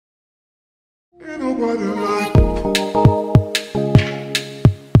Ain't nobody like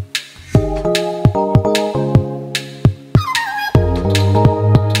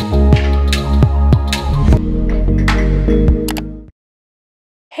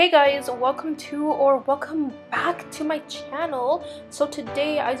Hey guys, welcome back to my channel. So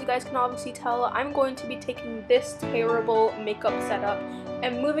today, as you guys can obviously tell, I'm going to be taking this terrible makeup setup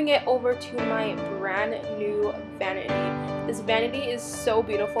and moving it over to my brand new vanity. This vanity is so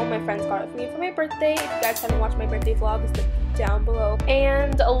beautiful. My friends got it for me for my birthday. If you guys haven't watched my birthday vlog, it's down below.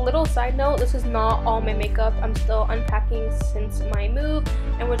 And a little side note, this is not all my makeup. I'm still unpacking since my move,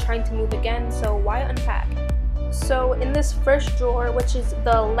 and we're trying to move again, so why unpack? So in this first drawer, which is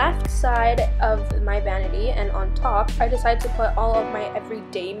the left side of my vanity, and on top, I decided to put all of my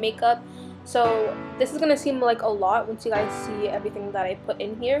everyday makeup. So this is going to seem like a lot once you guys see everything that I put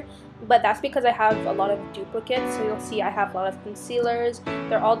in here, but that's because I have a lot of duplicates. So you'll see I have a lot of concealers.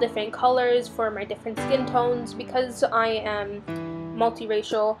 They're all different colors for my different skin tones because I am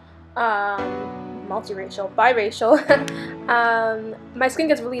biracial. My skin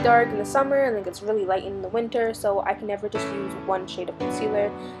gets really dark in the summer and then gets really light in the winter, so I can never just use one shade of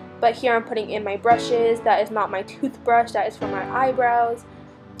concealer. But here I'm putting in my brushes. That is not my toothbrush, that is for my eyebrows.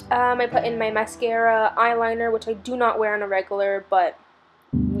 I put in my mascara, eyeliner, which I do not wear on a regular, but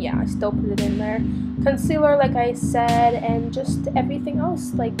yeah, I still put it in there. Concealer, like I said, and just everything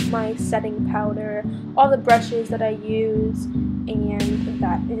else, like my setting powder, all the brushes that I use, and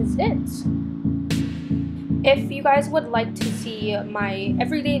that is it. If you guys would like to see my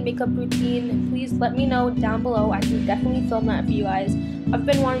everyday makeup routine, please let me know down below. I can definitely film that for you guys. I've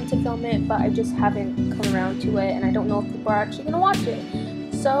been wanting to film it, but I just haven't come around to it, and I don't know if people are actually going to watch it.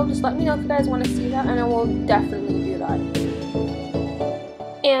 So just let me know if you guys want to see that, and I will definitely do that.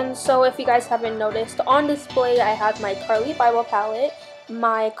 And so if you guys haven't noticed, on display I have my Carly Bible palette,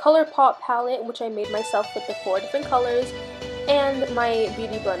 my ColourPop palette, which I made myself with the 4 different colors, and my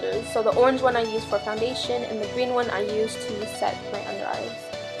beauty blenders. So the orange one I use for foundation, and the green one I use to set my under eyes.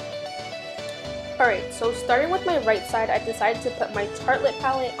 Alright, so starting with my right side, I decided to put my Tartelette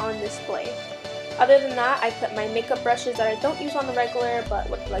palette on display. Other than that, I put my makeup brushes that I don't use on the regular but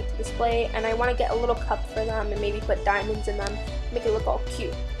would like to display, and I want to get a little cup for them and maybe put diamonds in them, make it look all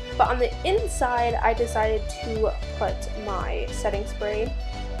cute. But on the inside, I decided to put my setting spray,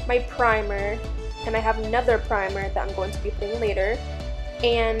 my primer, and I have another primer that I'm going to be putting later,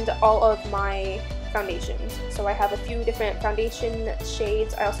 and all of my foundations. So I have a few different foundation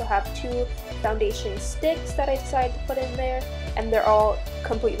shades. I also have 2 foundation sticks that I decided to put in there, and they're all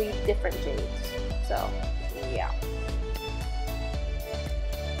completely different shades. So yeah.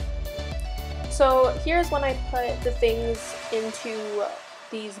 So here's when I put the things into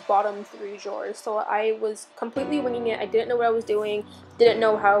these bottom 3 drawers. So I was completely winging it. I didn't know what I was doing, didn't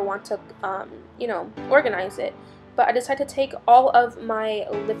know how I want to organize it, but I decided to take all of my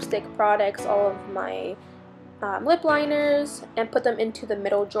lipstick products, all of my lip liners, and put them into the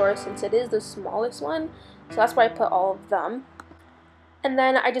middle drawer since it is the smallest one. So that's where I put all of them, and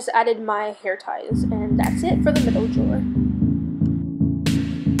then I just added my hair ties, and that's it for the middle drawer.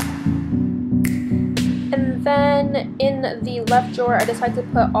 And then in the left drawer, I decided to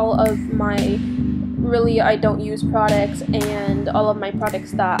put all of my I don't use products and all of my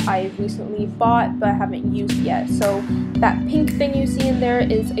products that I recently bought but haven't used yet. So that pink thing you see in there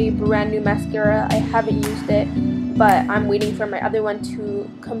is a brand new mascara. I haven't used it, but I'm waiting for my other one to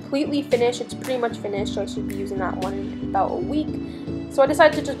completely finish. It's pretty much finished, so I should be using that one in about a week. So I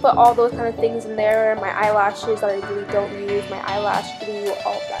decided to just put all those kind of things in there, my eyelashes that I really don't use, my eyelash glue,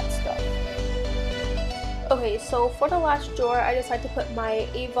 all of that stuff. Okay, so for the last drawer, I decided to put my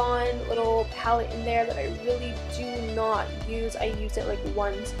Avon little palette in there that I really do not use. I use it like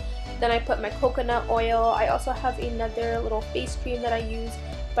once. Then I put my coconut oil. I also have another little face cream that I use,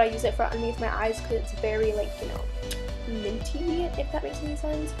 but I use it for underneath my eyes because it's very, like, you know, minty, if that makes any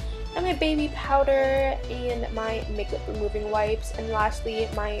sense. And my baby powder and my makeup removing wipes. And lastly,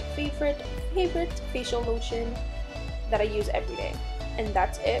 my favorite facial lotion that I use every day. And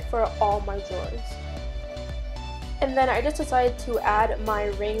that's it for all my drawers. And then I just decided to add my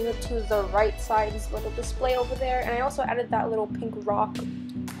ring to the right side's little display over there, and I also added that little pink rock.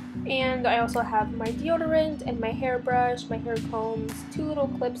 And I also have my deodorant and my hairbrush, my hair combs, 2 little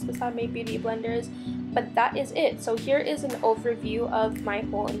clips beside my beauty blenders, but that is it. So here is an overview of my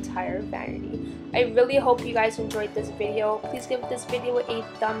whole entire vanity. I really hope you guys enjoyed this video. Please give this video a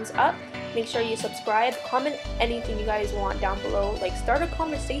thumbs up. Make sure you subscribe, comment anything you guys want down below, like start a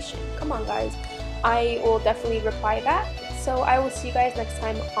conversation. Come on guys. I will definitely reply back. So I will see you guys next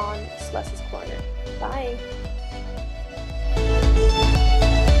time on Celeste's Corner. Bye!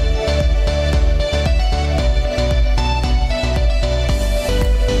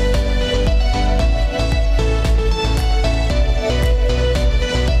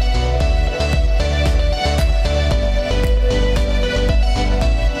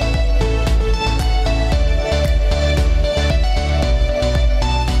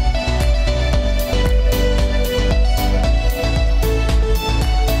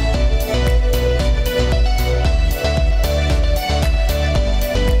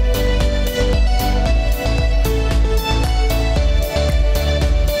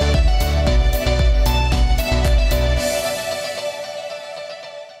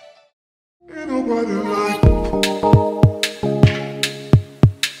 what a